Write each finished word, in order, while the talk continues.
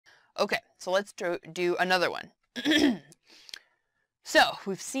Okay, so let's do another one. So,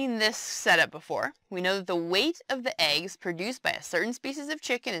 we've seen this setup before. We know that the weight of the eggs produced by a certain species of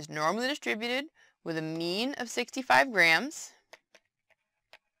chicken is normally distributed with a mean of 65 grams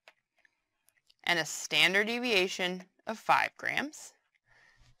and a standard deviation of 5 grams.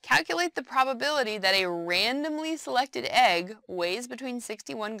 Calculate the probability that a randomly selected egg weighs between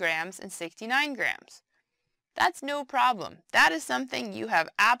 61 grams and 69 grams. That's no problem. That is something you have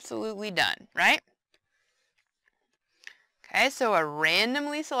absolutely done, right? Okay, so a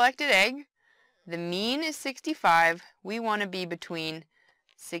randomly selected egg, the mean is 65. We want to be between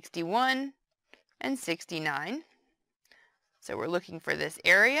 61 and 69. So we're looking for this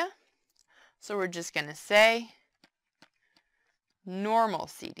area. So we're just going to say normal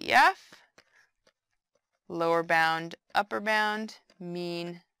CDF, lower bound, upper bound,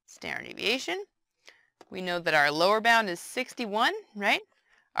 mean, standard deviation. We know that our lower bound is 61, right?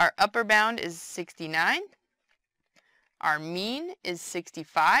 Our upper bound is 69. Our mean is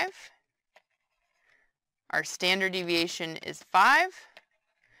 65. Our standard deviation is 5.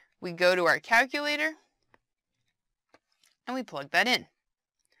 We go to our calculator and we plug that in.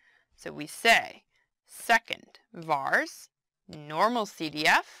 So we say second vars, normal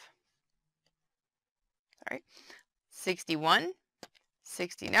CDF, 61,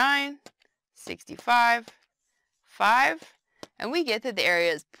 69, 65, 5, and we get that the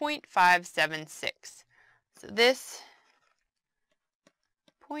area is 0.576. So this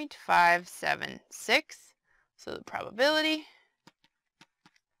 0.576, so the probability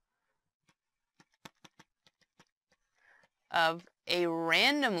of a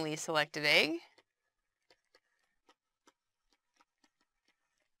randomly selected egg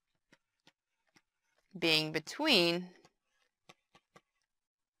being between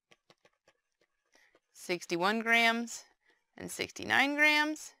 61 grams and 69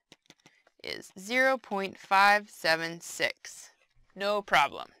 grams is 0.576. No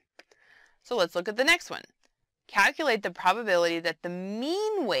problem. So let's look at the next one. Calculate the probability that the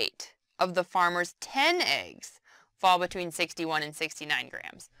mean weight of the farmer's 10 eggs fall between 61 and 69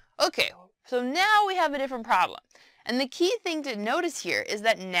 grams. Okay, so now we have a different problem. And the key thing to notice here is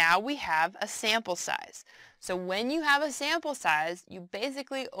that now we have a sample size. So when you have a sample size, you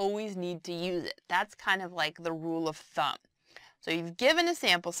basically always need to use it. That's kind of like the rule of thumb. So you've given a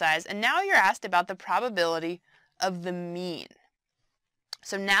sample size, and now you're asked about the probability of the mean.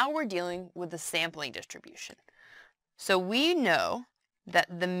 So now we're dealing with the sampling distribution. So we know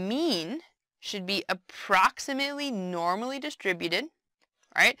that the mean should be approximately normally distributed,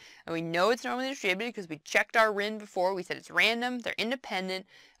 right? And we know it's normally distributed because we checked our RIN before. We said it's random, they're independent,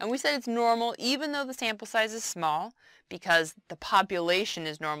 and we said it's normal even though the sample size is small because the population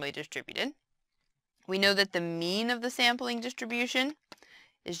is normally distributed. We know that the mean of the sampling distribution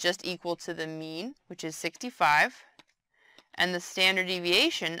is just equal to the mean, which is 65, and the standard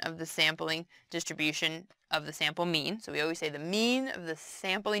deviation of the sampling distribution of the sample mean. So we always say the mean of the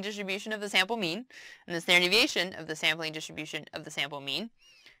sampling distribution of the sample mean, and the standard deviation of the sampling distribution of the sample mean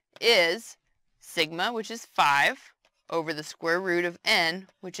is sigma, which is 5, over the square root of n,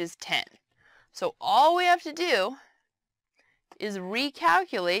 which is 10. So all we have to do is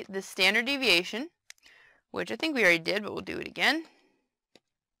recalculate the standard deviation, which I think we already did, but we'll do it again,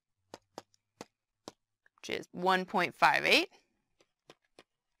 which is 1.58.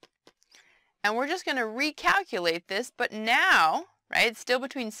 And we're just going to recalculate this, but now, right, it's still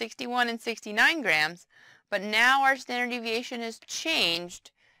between 61 and 69 grams, but now our standard deviation has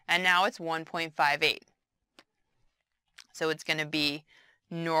changed, and now it's 1.58. So it's going to be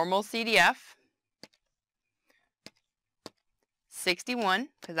normal CDF, 61,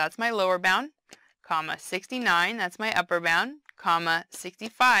 because that's my lower bound, comma 69, that's my upper bound, comma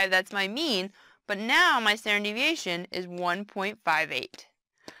 65, that's my mean, but now my standard deviation is 1.58.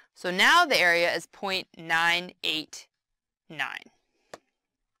 So now the area is 0.989.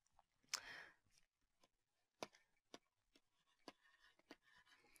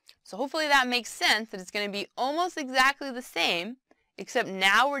 So hopefully that makes sense, that it's going to be almost exactly the same, except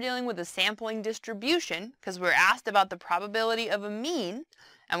now we're dealing with a sampling distribution because we're asked about the probability of a mean,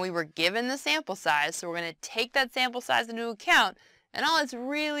 and we were given the sample size, so we're going to take that sample size into account, and all it's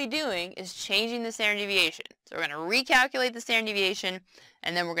really doing is changing the standard deviation. So we're going to recalculate the standard deviation,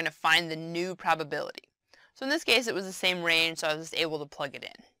 and then we're going to find the new probability. So in this case, it was the same range, so I was just able to plug it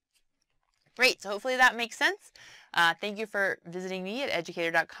in. Great, so hopefully that makes sense. Thank you for visiting me at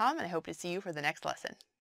Educator.com, and I hope to see you for the next lesson.